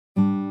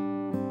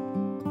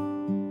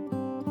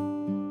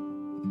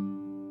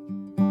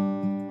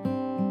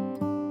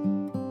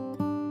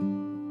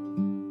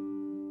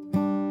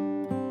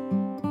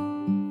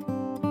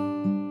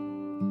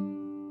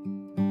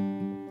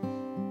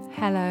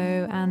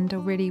Hello, and a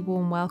really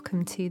warm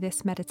welcome to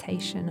this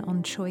meditation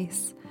on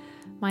choice.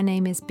 My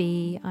name is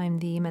Bea. I'm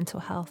the Mental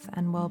Health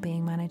and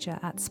Wellbeing Manager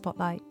at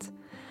Spotlight.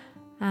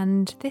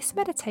 And this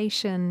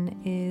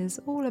meditation is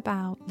all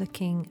about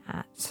looking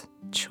at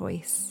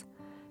choice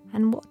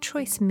and what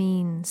choice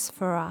means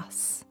for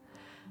us.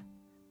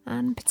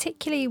 And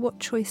particularly what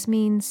choice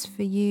means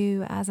for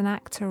you as an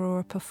actor or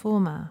a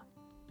performer.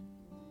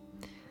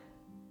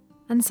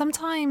 And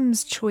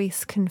sometimes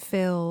choice can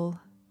feel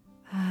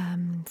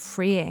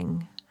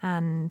freeing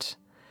and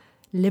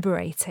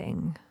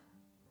liberating.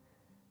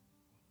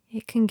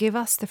 It can give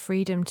us the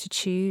freedom to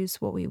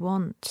choose what we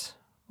want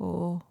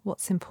or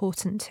what's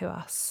important to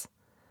us.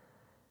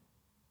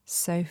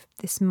 So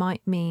this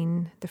might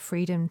mean the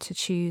freedom to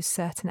choose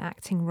certain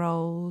acting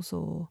roles,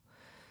 or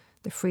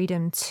the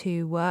freedom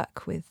to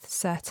work with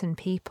certain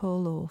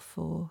people or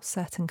for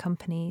certain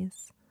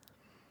companies.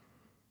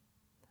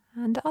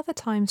 And other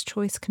times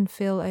choice can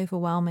feel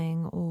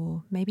overwhelming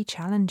or maybe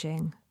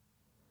challenging.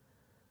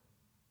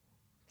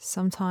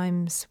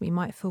 Sometimes we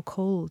might feel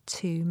called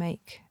to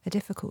make a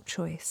difficult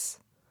choice,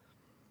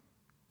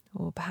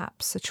 or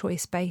perhaps a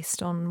choice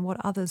based on what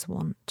others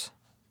want.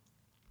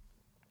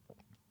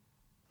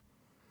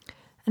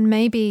 And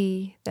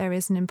maybe there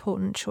is an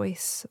important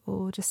choice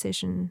or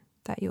decision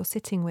that you're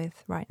sitting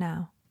with right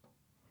now.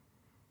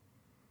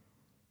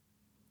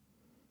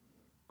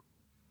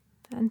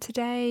 And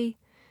today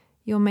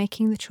you're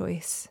making the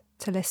choice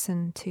to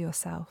listen to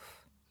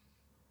yourself.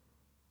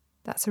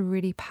 That's a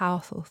really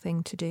powerful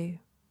thing to do.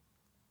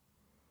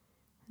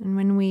 And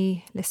when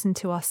we listen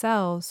to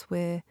ourselves,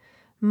 we're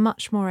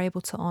much more able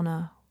to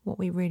honour what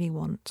we really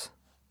want.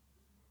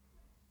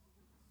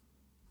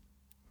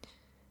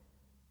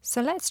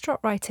 So let's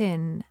drop right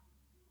in,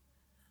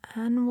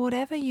 and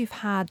whatever you've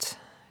had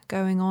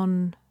going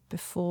on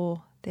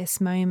before this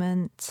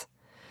moment,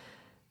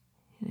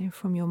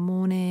 from your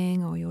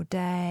morning or your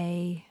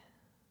day,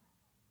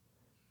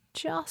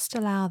 just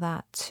allow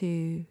that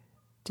to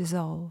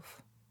dissolve.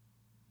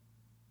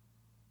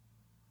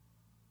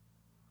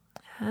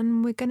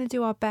 And we're going to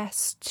do our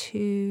best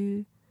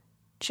to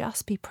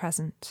just be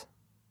present.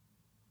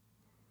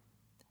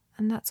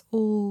 And that's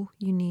all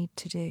you need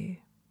to do.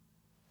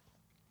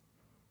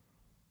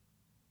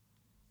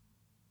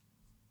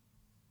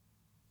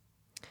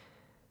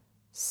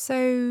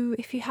 So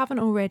if you haven't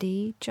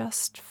already,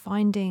 just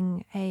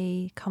finding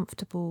a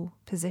comfortable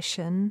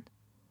position,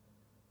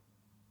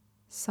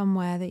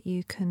 somewhere that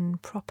you can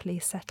properly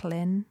settle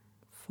in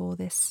for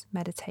this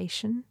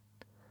meditation.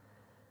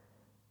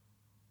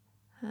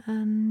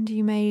 And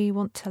you may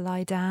want to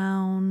lie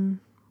down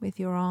with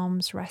your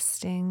arms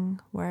resting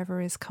wherever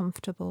is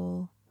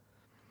comfortable.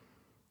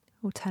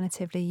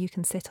 Alternatively, you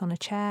can sit on a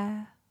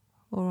chair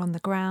or on the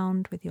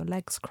ground with your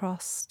legs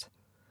crossed.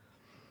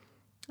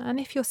 And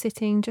if you're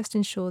sitting, just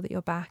ensure that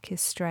your back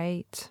is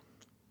straight.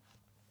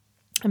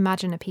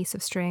 Imagine a piece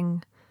of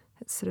string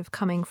that's sort of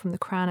coming from the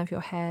crown of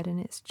your head, and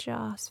it's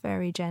just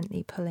very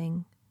gently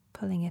pulling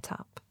it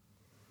up,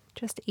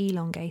 just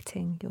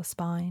elongating your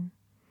spine.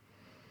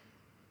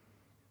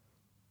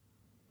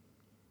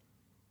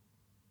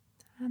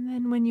 And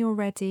then when you're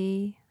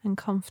ready and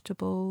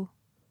comfortable,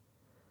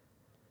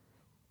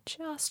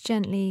 just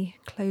gently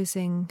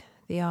closing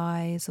the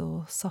eyes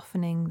or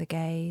softening the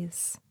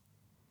gaze.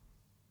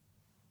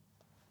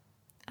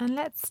 And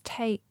let's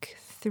take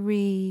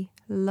 3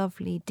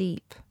 lovely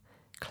deep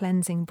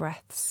cleansing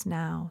breaths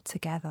now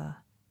together.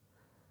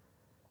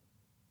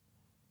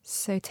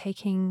 So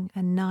taking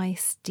a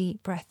nice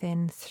deep breath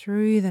in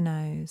through the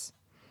nose.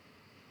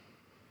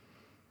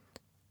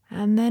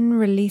 And then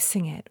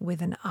releasing it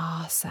with an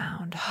ah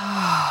sound.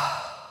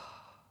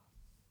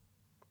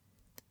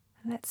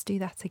 Let's do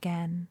that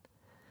again.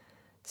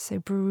 So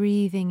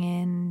breathing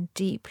in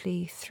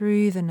deeply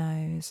through the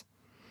nose.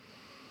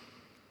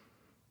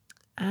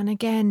 And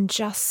again,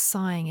 just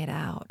sighing it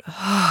out.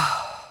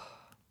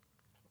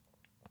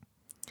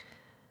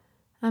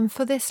 And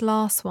for this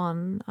last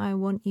one, I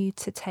want you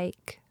to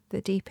take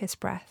the deepest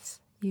breath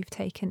you've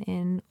taken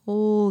in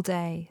all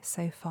day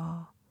so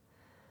far.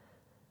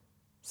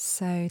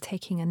 So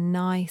taking a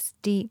nice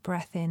deep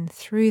breath in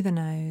through the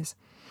nose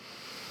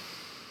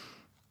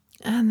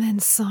and then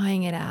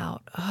sighing it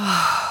out.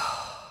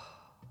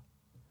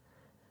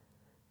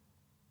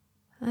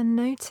 And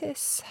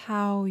notice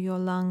how your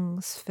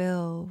lungs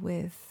fill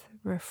with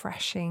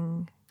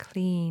refreshing,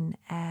 clean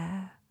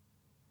air.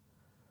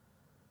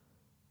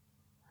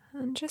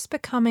 And just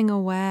becoming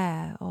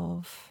aware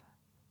of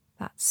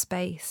that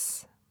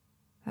space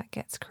that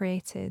gets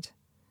created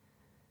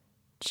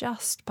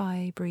just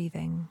by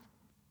breathing.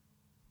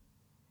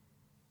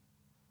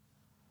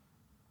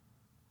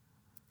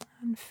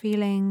 And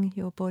feeling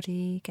your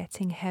body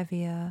getting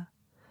heavier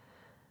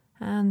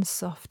and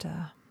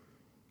softer.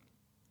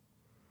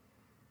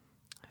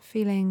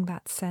 Feeling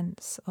that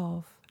sense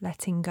of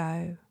letting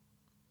go,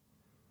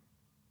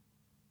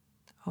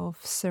 of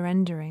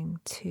surrendering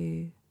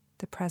to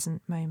the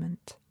present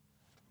moment.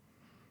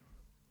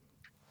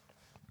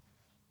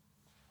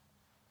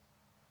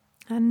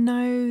 And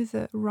know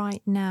that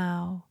right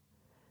now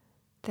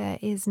There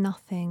is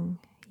nothing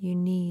you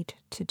need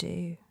to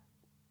do.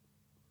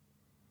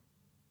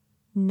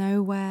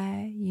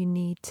 Nowhere you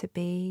need to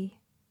be.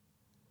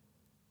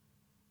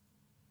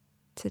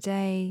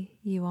 Today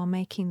you are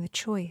making the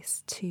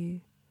choice to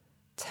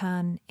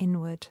turn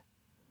inward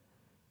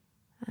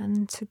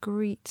and to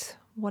greet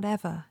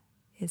whatever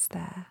is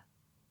there.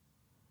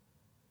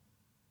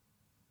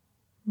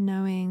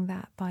 Knowing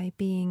that by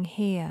being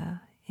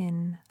here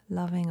in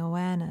loving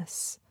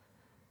awareness,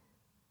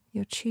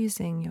 you're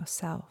choosing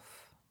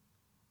yourself.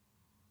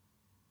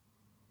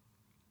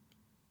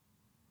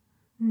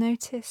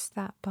 Notice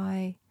that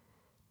by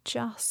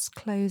just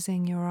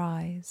closing your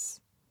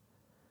eyes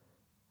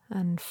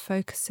and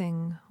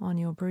focusing on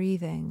your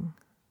breathing,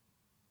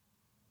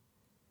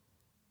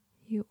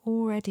 you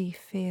already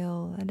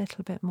feel a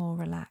little bit more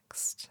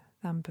relaxed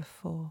than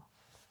before.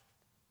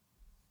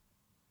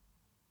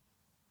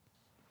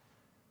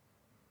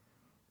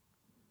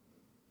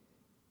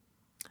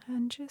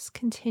 And just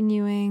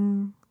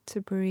continuing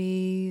to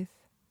breathe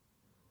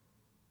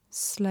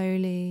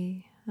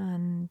slowly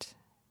and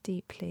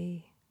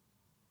deeply,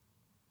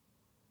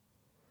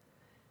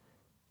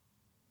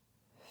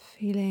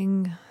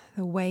 feeling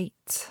the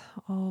weight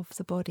of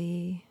the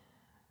body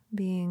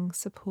being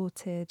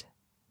supported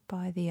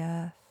by the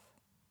earth.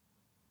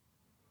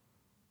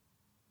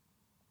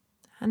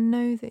 And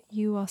know that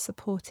you are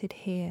supported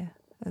here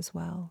as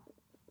well.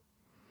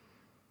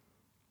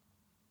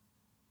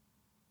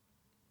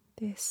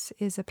 This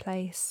is a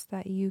place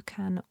that you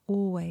can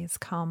always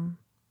come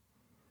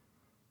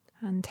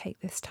and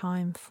take this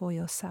time for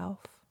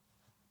yourself.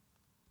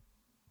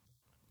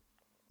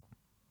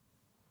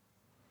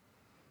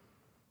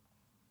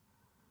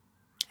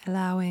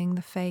 Allowing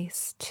the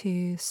face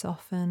to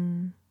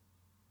soften,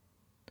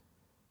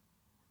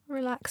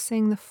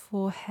 relaxing the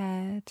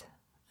forehead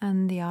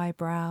and the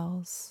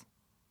eyebrows,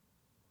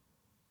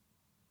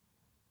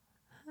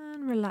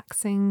 and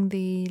relaxing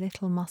the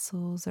little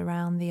muscles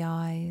around the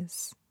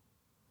eyes,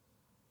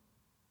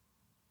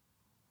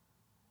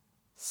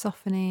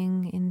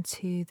 softening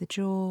into the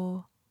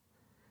jaw,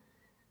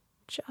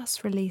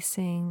 just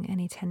releasing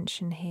any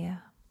tension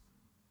here.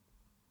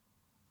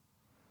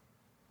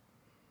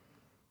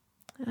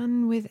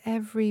 And with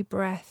every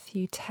breath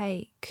you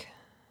take,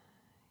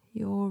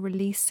 you're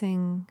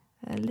releasing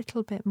a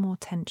little bit more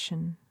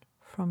tension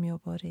from your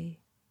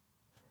body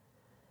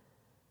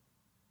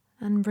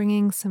and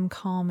bringing some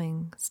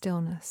calming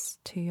stillness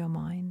to your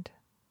mind.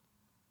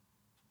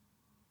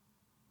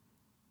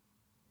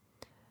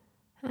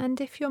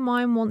 And if your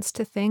mind wants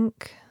to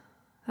think,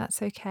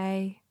 that's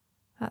okay,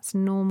 that's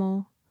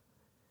normal.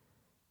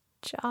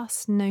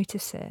 Just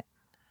notice it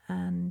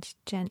and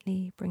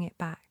gently bring it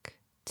back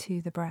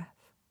to the breath.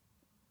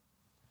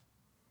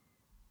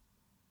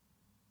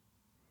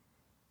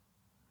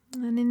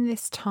 And in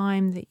this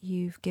time that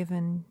you've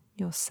given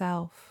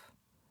yourself,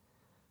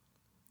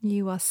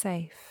 you are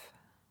safe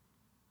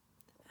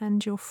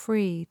and you're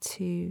free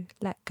to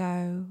let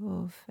go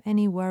of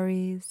any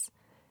worries,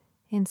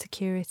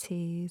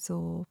 insecurities,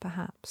 or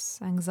perhaps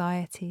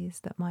anxieties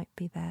that might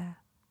be there.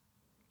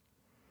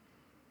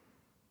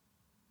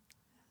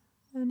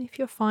 And if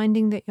you're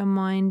finding that your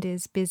mind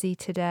is busy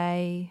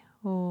today,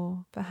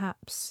 or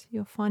perhaps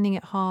you're finding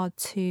it hard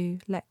to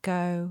let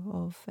go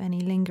of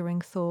any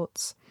lingering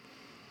thoughts,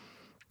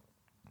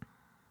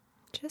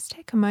 just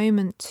take a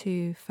moment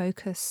to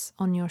focus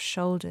on your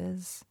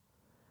shoulders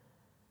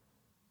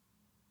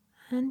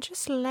and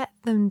just let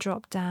them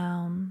drop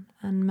down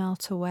and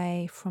melt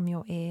away from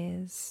your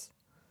ears.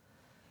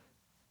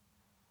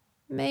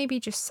 Maybe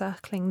just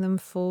circling them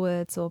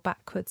forwards or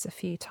backwards a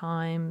few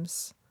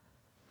times.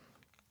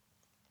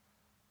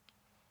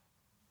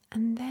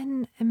 And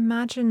then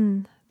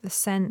imagine the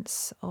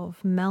sense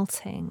of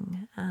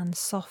melting and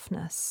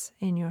softness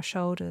in your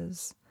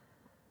shoulders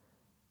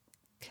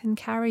can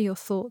carry your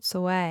thoughts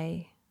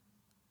away,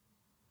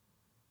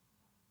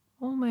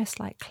 almost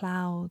like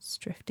clouds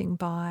drifting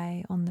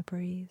by on the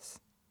breeze.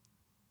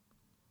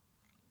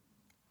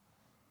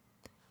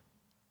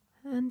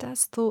 And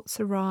as thoughts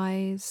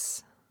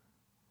arise,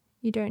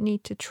 you don't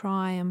need to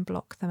try and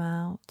block them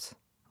out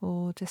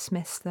or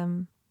dismiss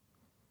them.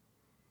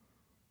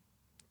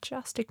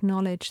 Just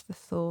acknowledge the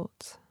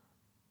thought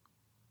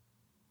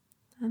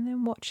and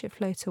then watch it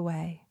float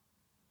away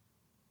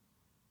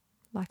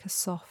like a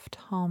soft,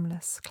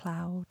 harmless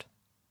cloud.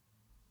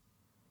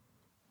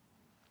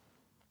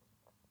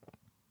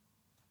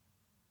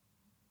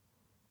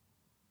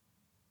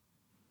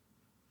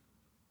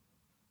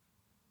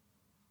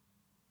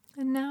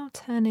 And now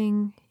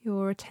turning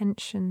your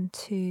attention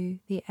to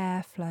the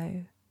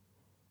airflow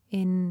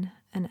in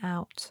and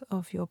out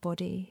of your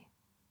body.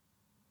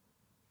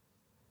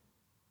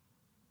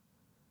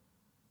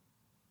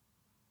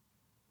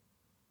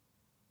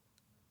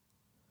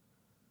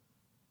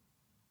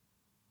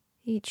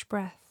 Each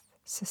breath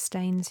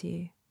sustains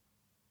you.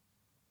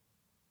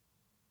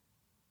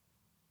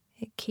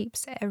 It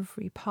keeps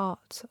every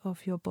part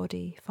of your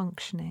body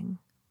functioning.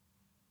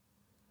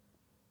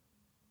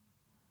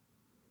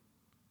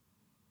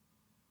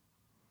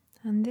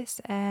 And this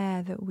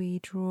air that we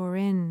draw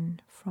in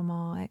from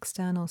our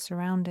external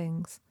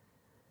surroundings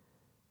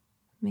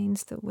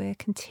means that we're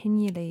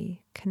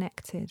continually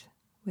connected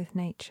with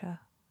nature.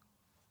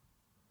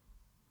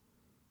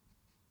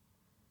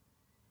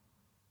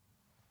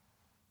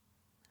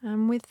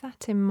 And with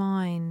that in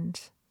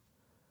mind,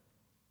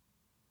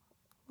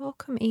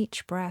 welcome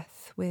each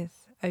breath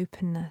with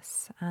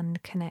openness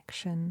and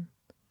connection,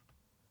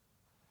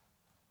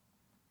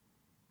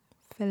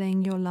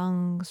 filling your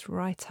lungs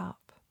right up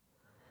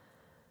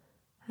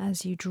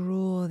as you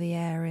draw the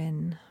air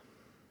in,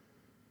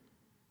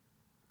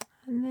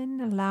 and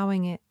then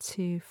allowing it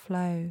to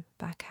flow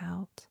back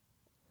out,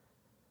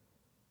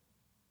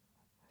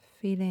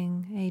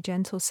 feeling a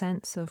gentle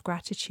sense of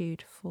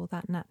gratitude for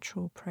that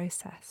natural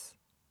process.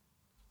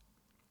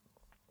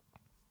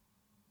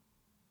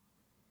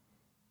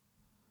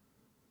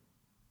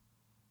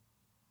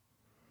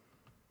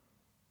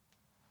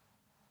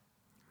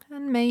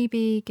 And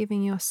maybe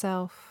giving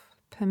yourself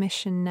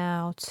permission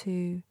now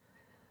to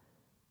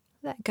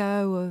let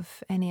go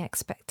of any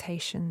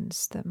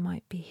expectations that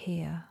might be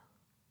here.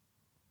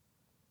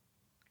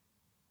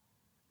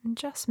 And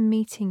just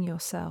meeting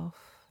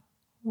yourself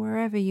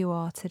wherever you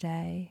are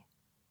today,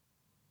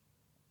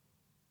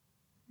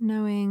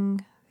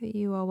 knowing that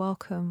you are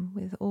welcome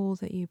with all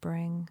that you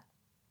bring.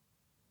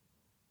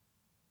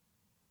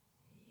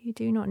 You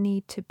do not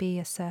need to be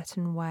a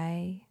certain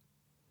way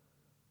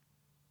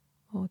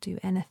or do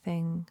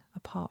anything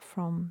apart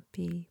from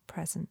be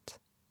present.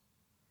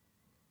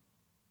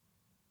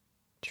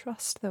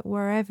 Trust that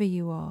wherever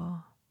you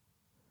are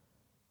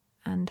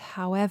and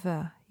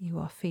however you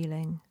are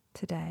feeling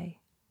today,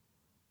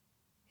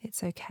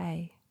 it's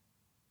okay,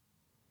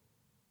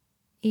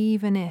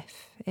 even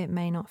if it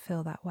may not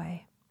feel that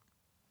way.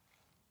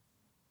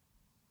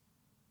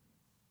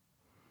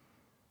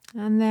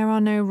 And there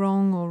are no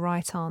wrong or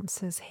right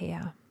answers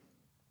here.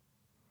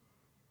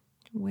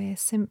 We're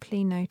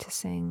simply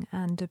noticing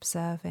and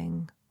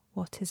observing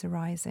what is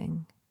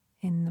arising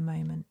in the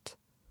moment.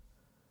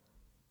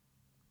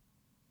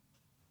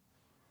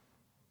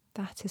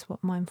 That is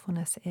what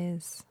mindfulness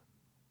is.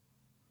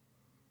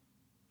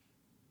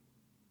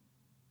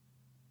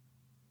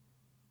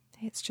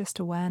 It's just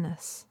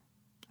awareness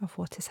of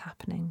what is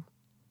happening.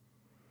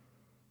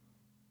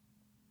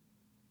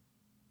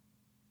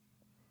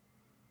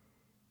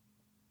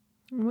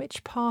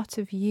 Which part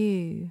of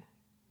you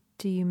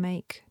do you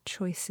make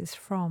choices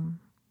from?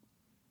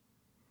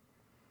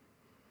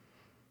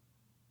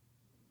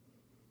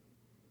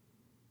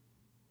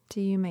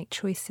 Do you make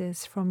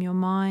choices from your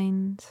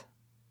mind,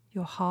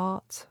 your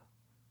heart,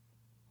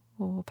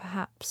 or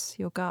perhaps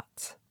your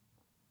gut?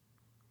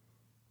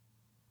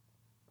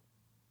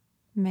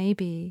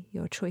 Maybe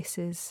your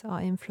choices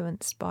are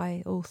influenced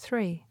by all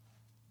three.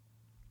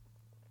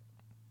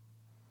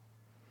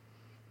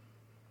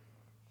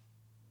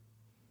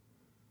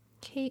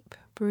 Keep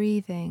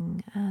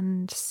breathing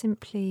and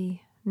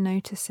simply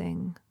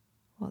noticing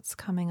what's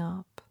coming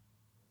up.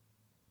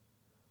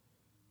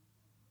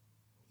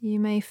 You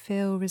may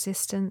feel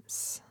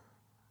resistance,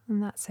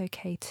 and that's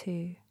okay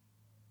too.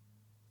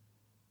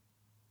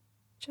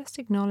 Just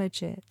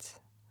acknowledge it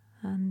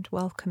and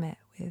welcome it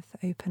with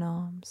open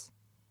arms.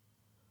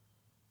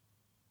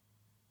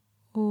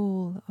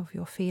 All of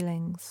your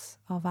feelings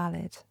are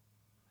valid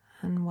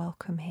and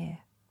welcome here.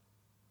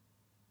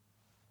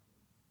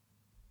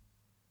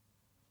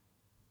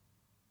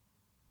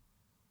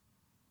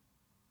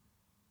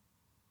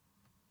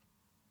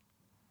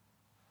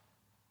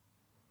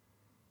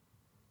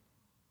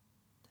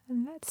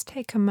 And let's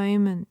take a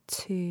moment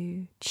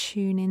to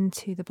tune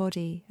into the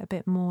body a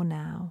bit more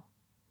now.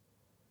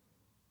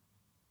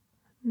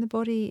 The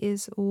body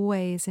is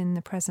always in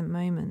the present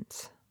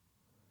moment.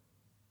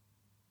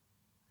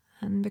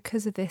 And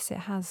because of this, it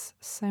has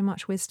so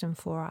much wisdom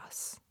for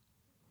us.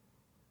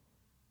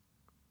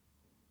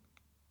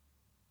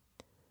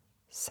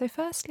 So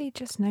firstly,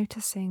 just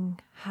noticing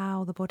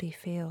how the body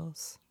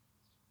feels.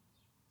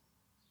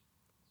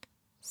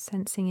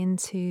 Sensing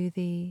into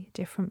the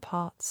different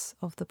parts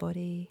of the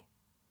body.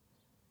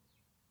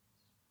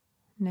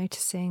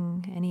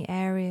 Noticing any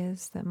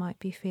areas that might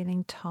be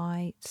feeling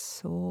tight,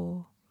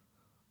 sore,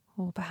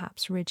 or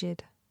perhaps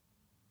rigid.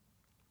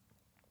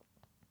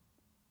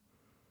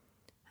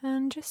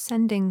 And just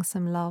sending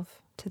some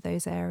love to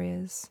those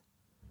areas.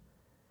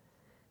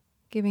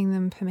 Giving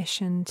them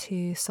permission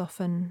to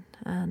soften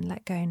and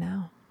let go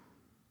now.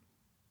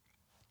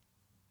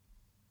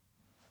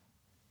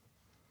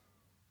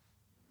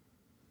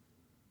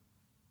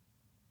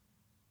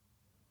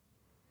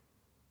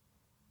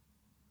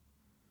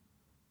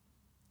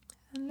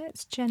 And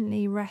let's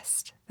gently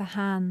rest the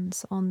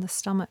hands on the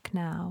stomach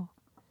now,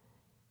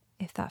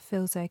 if that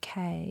feels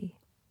okay.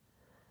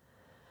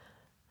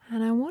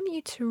 And I want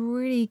you to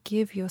really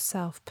give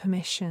yourself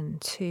permission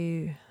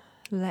to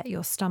let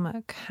your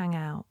stomach hang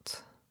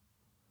out.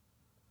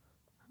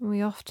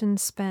 We often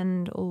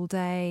spend all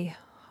day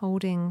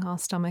holding our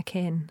stomach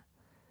in.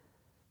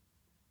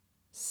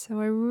 So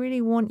I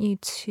really want you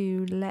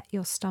to let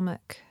your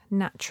stomach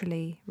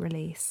naturally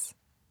release.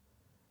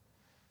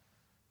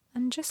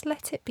 And just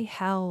let it be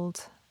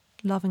held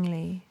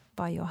lovingly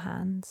by your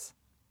hands.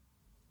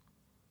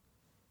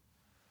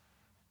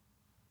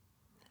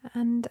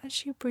 And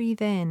as you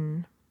breathe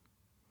in,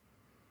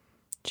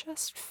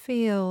 just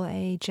feel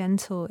a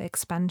gentle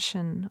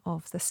expansion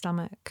of the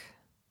stomach.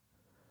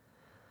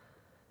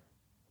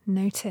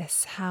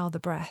 Notice how the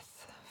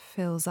breath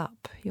fills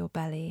up your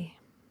belly.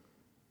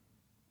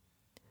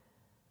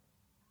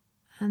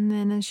 And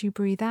then as you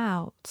breathe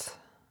out,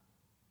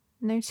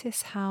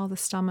 notice how the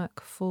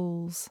stomach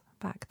falls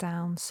back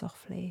down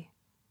softly.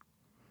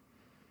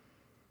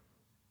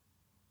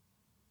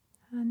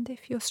 And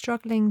if you're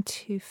struggling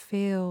to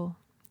feel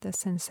the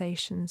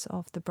sensations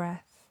of the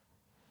breath,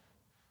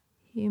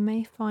 you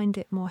may find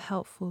it more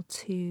helpful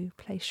to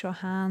place your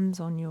hands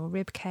on your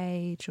rib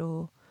cage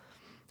or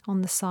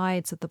on the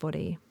sides of the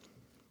body.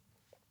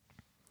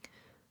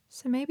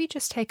 So maybe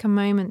just take a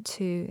moment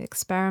to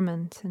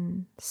experiment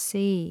and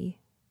see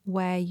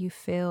where you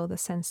feel the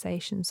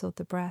sensations of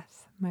the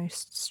breath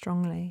most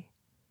strongly,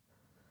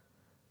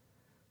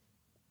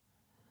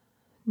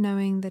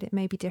 knowing that it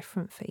may be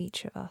different for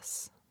each of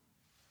us.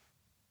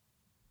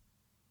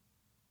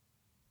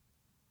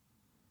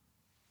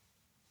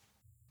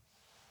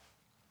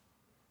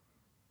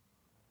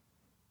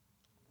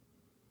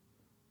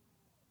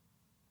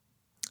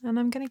 And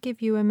I'm going to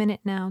give you a minute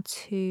now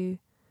to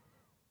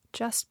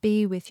just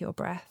be with your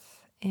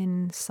breath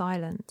in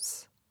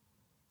silence.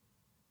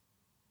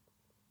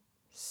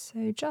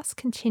 So just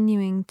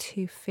continuing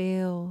to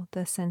feel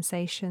the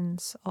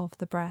sensations of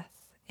the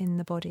breath in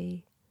the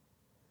body.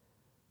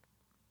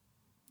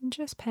 And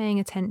just paying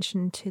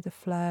attention to the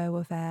flow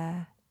of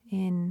air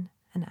in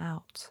and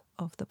out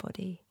of the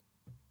body.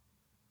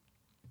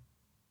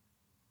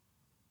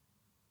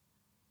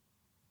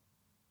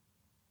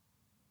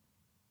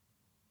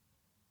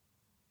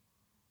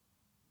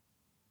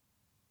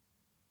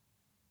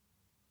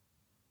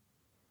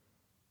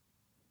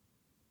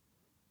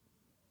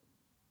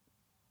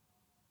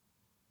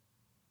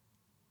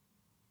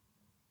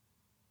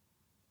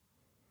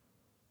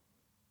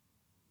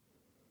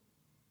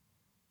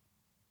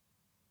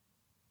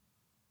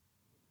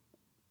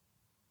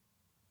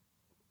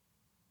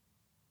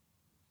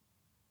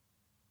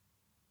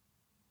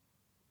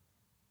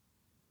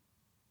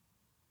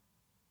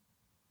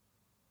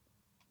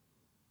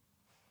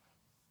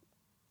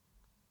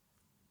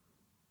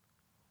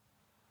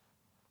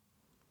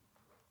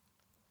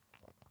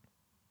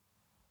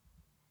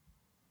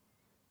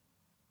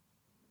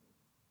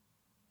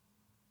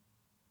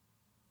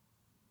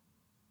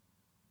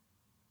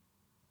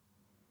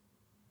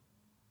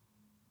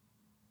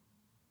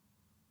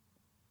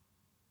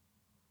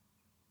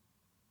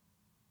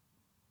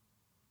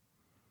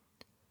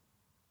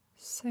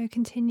 So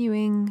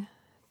continuing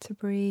to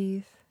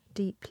breathe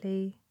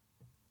deeply,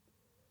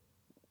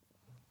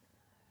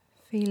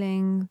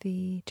 feeling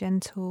the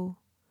gentle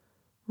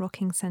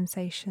rocking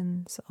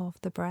sensations of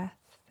the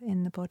breath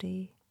in the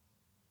body.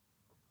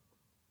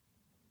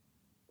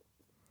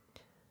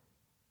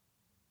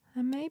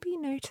 And maybe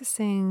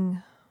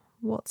noticing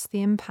what's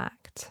the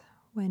impact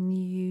when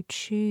you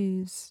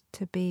choose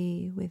to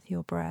be with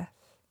your breath.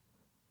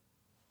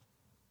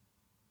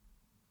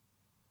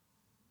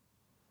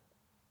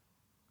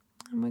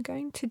 And we're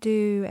going to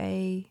do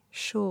a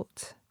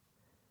short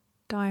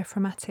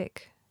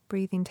diaphragmatic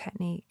breathing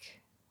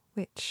technique,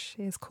 which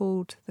is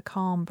called the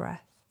calm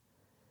breath.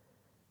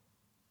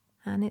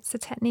 And it's a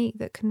technique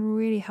that can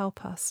really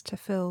help us to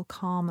feel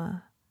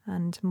calmer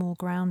and more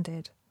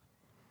grounded.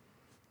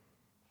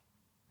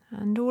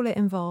 And all it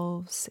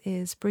involves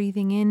is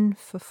breathing in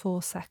for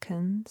 4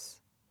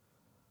 seconds,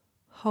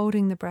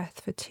 holding the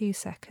breath for 2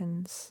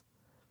 seconds,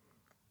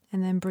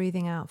 and then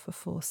breathing out for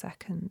 4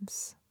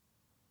 seconds.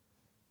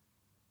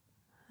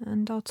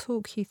 And I'll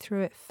talk you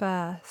through it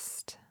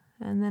first,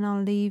 and then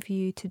I'll leave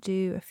you to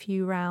do a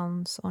few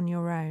rounds on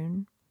your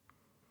own.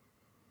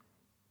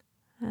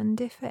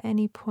 And if at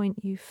any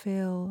point you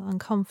feel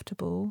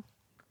uncomfortable,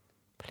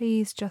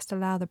 please just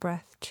allow the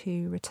breath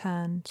to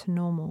return to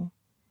normal,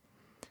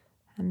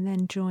 and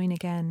then join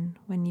again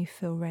when you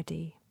feel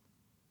ready.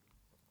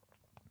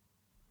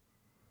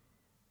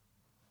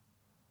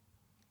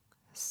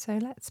 So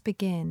let's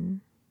begin.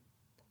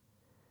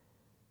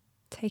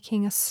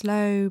 Taking a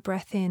slow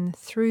breath in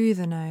through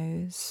the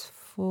nose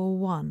for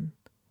 1,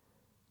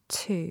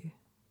 2,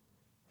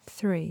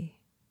 3,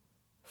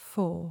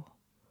 4.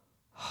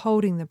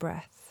 Holding the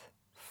breath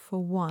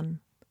for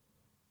 1,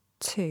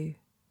 2.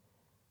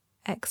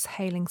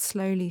 Exhaling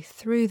slowly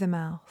through the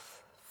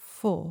mouth,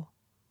 4,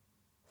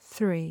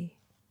 3,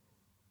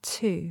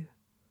 2,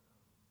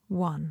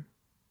 1.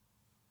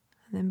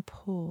 And then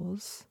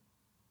pause.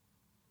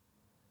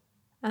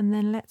 And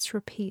then let's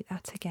repeat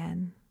that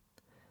again.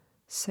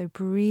 So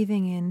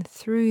breathing in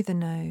through the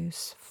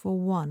nose for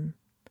 1,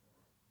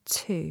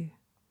 2,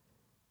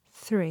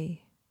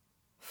 3,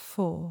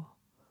 4.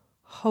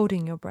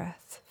 Holding your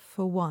breath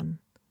for 1,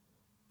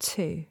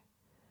 2.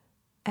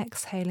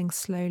 Exhaling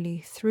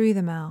slowly through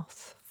the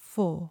mouth,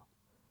 4,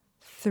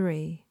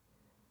 3,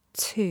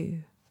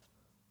 2,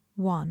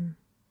 1.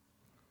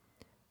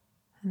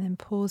 and then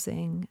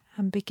pausing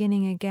and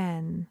beginning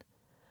again.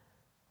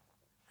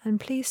 And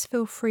please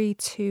feel free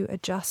to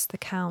adjust the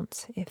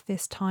count if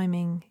this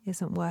timing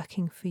isn't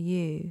working for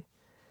you.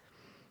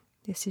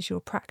 This is your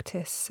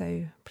practice,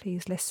 so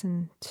please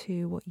listen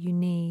to what you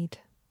need.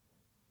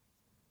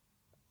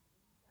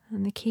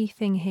 And the key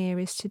thing here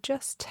is to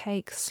just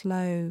take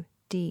slow,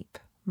 deep,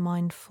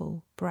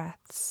 mindful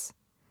breaths.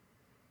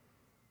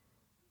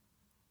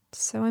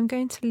 So I'm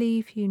going to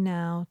leave you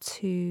now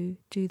to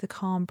do the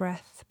calm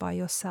breath by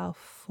yourself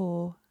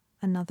for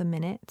another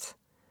minute.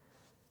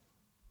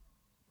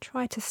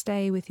 Try to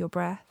stay with your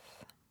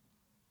breath.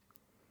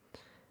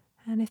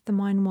 And if the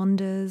mind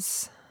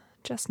wanders,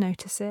 just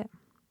notice it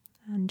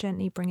and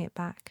gently bring it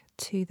back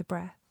to the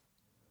breath.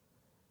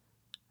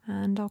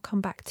 And I'll come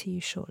back to you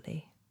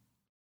shortly.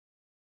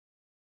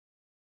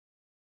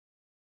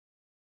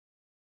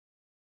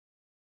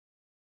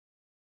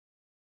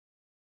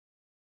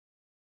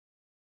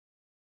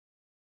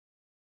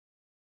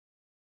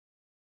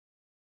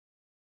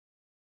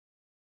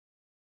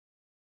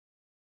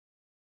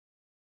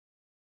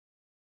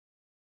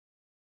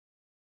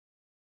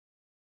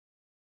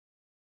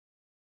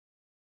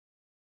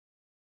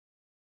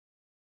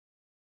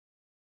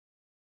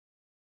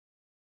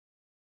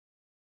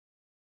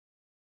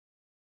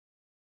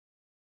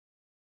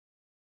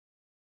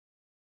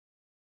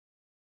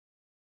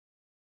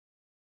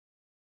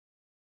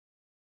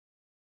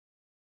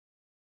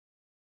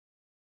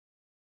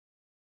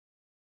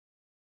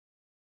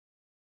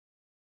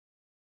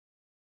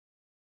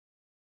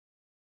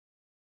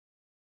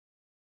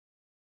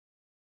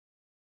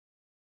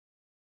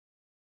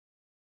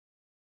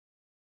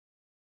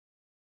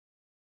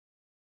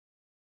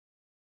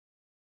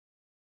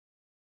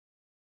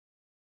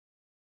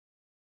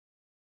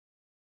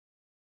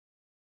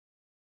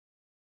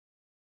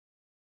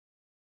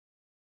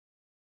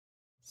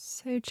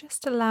 So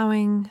just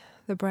allowing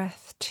the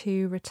breath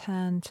to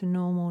return to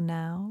normal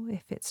now,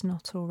 if it's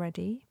not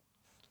already.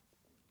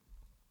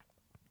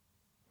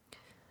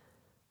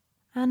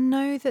 And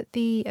know that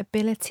the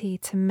ability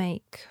to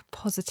make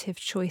positive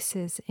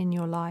choices in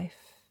your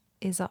life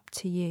is up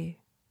to you.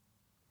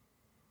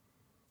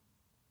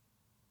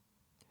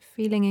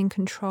 Feeling in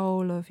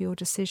control of your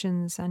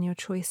decisions and your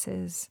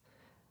choices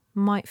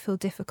might feel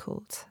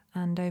difficult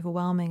and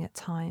overwhelming at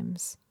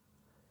times.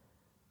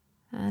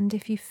 And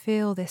if you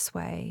feel this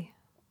way,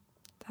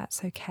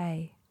 that's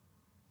okay.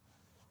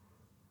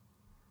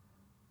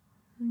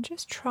 And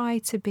just try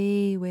to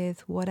be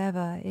with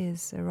whatever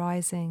is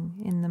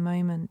arising in the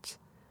moment,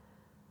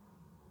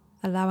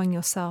 allowing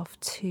yourself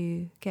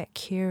to get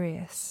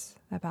curious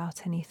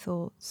about any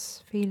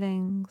thoughts,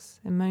 feelings,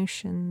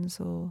 emotions,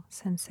 or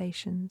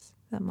sensations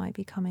that might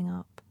be coming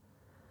up.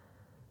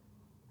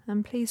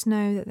 And please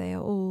know that they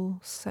are all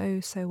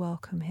so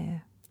welcome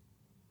here.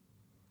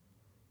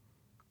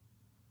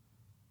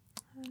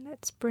 And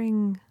let's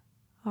bring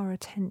our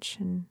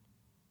attention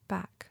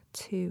back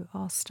to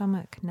our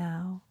stomach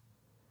now.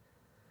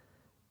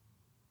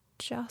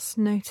 Just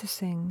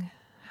noticing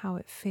how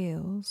it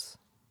feels.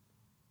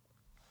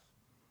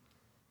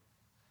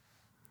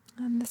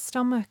 And the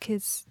stomach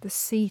is the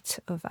seat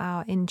of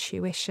our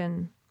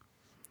intuition.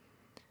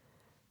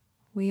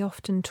 We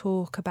often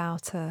talk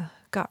about a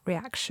gut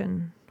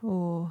reaction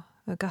or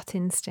a gut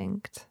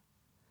instinct.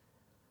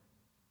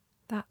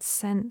 That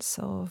sense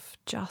of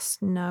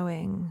just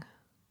knowing.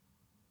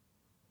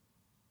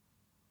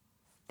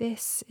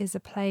 This is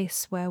a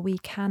place where we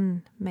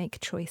can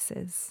make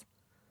choices,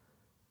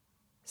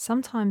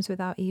 sometimes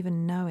without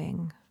even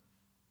knowing.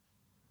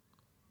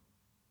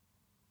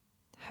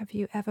 Have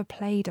you ever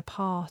played a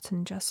part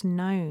and just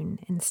known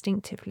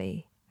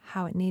instinctively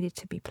how it needed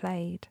to be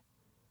played?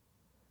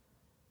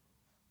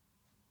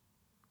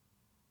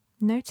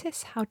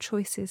 Notice how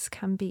choices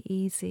can be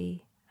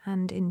easy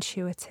and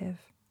intuitive.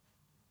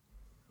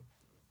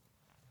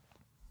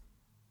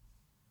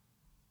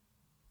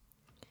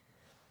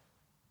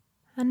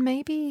 And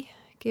maybe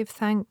give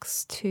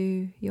thanks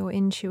to your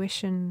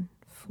intuition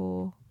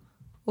for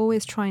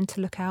always trying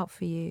to look out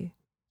for you,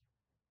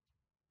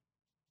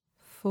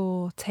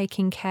 for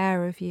taking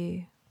care of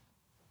you.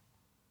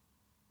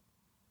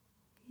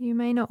 You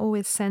may not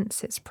always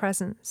sense its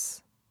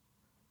presence,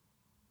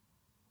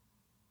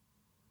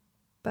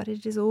 but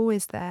it is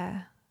always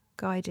there,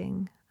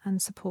 guiding and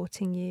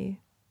supporting you,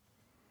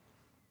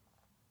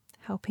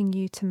 helping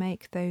you to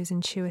make those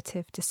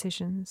intuitive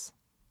decisions.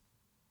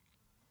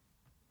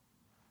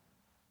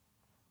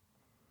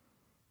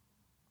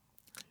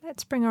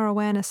 Let's bring our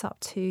awareness up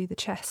to the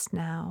chest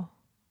now.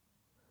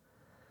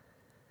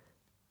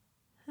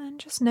 And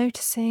just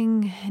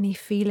noticing any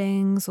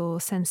feelings or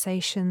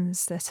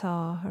sensations that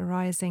are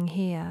arising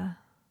here.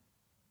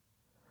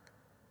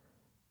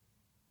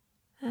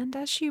 And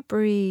as you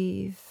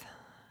breathe,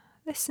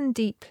 listen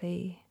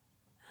deeply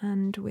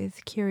and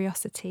with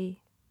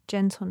curiosity,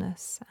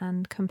 gentleness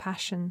and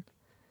compassion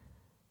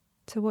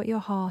to what your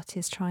heart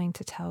is trying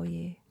to tell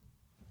you.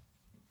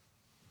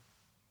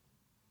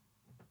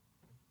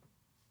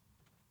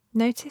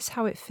 Notice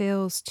how it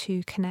feels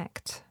to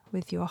connect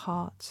with your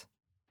heart,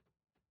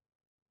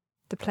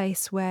 the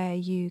place where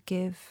you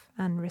give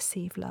and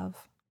receive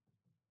love.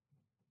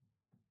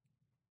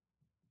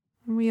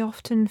 We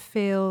often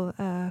feel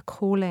a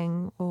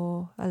calling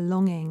or a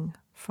longing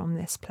from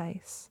this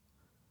place.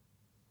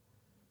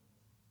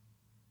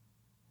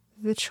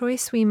 The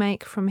choice we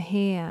make from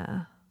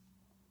here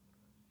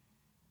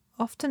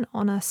often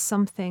honours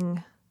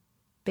something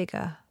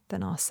bigger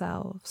than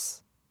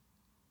ourselves.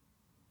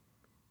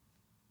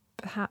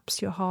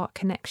 Perhaps your heart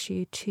connects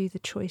you to the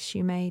choice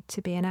you made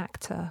to be an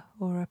actor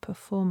or a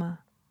performer.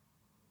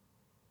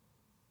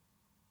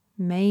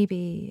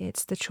 Maybe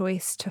it's the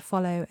choice to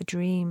follow a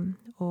dream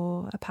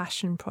or a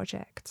passion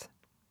project.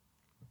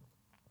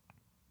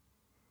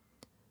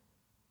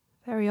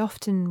 Very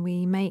often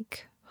we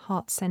make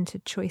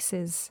heart-centered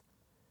choices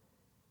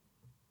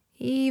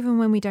even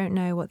when we don't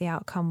know what the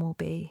outcome will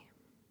be.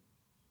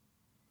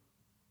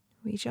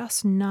 We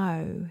just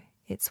know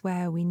it's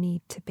where we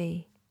need to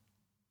be.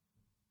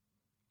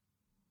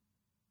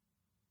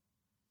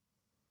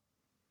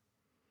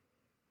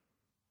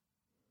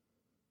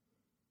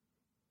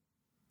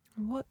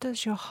 What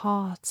does your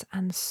heart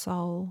and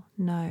soul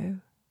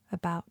know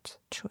about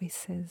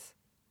choices?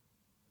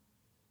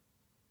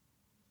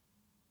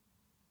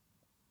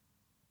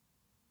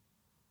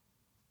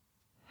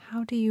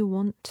 How do you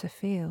want to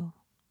feel?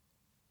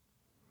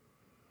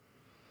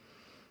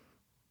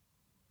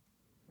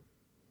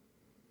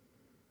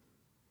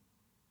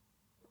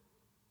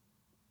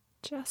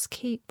 Just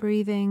keep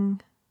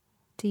breathing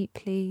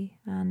deeply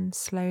and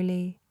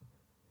slowly,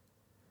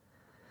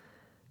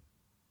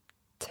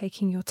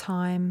 taking your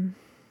time,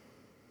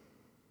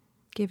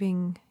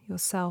 giving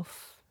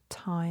yourself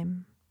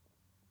time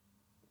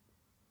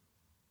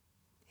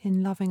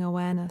in loving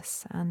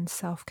awareness and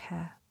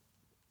self-care.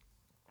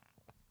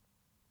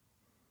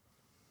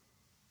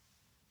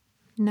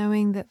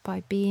 Knowing that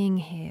by being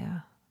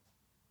here,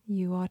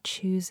 you are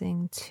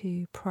choosing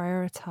to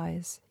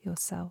prioritize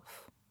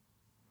yourself.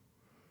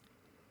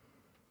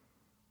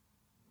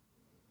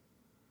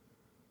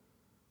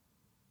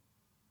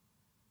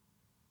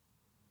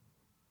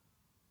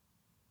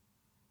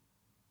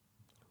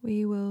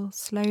 We will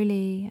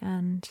slowly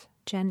and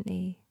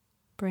gently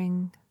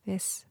bring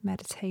this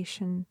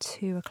meditation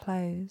to a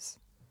close.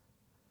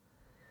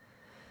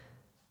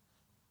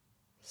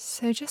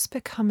 So just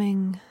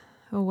becoming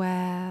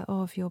aware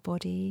of your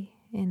body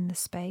in the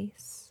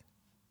space,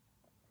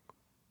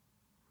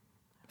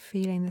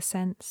 feeling the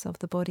sense of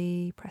the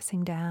body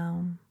pressing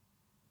down,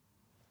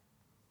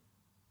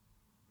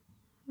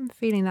 and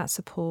feeling that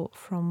support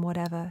from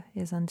whatever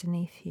is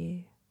underneath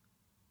you.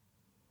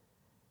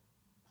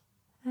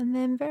 And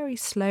then very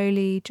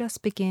slowly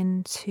just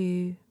begin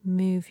to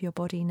move your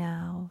body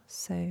now.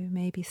 So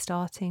maybe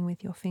starting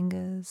with your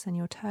fingers and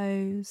your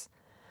toes.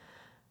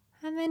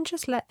 And then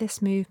just let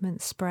this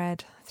movement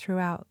spread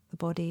throughout the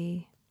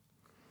body.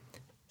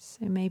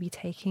 So maybe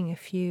taking a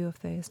few of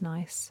those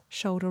nice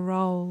shoulder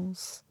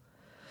rolls.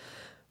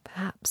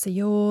 Perhaps a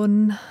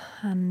yawn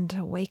and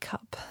a wake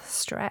up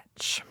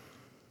stretch.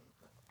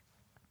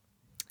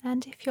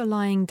 And if you're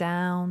lying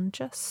down,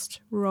 just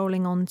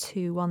rolling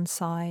onto one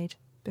side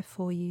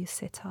before you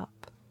sit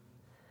up,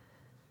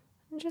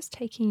 and just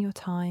taking your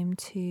time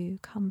to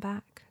come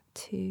back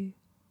to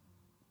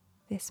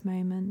this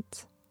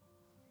moment,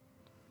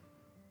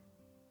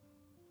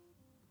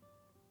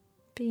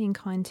 being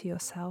kind to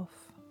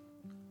yourself,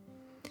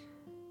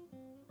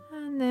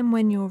 and then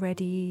when you're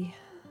ready,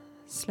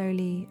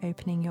 slowly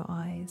opening your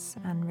eyes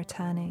and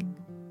returning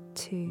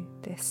to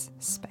this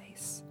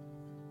space.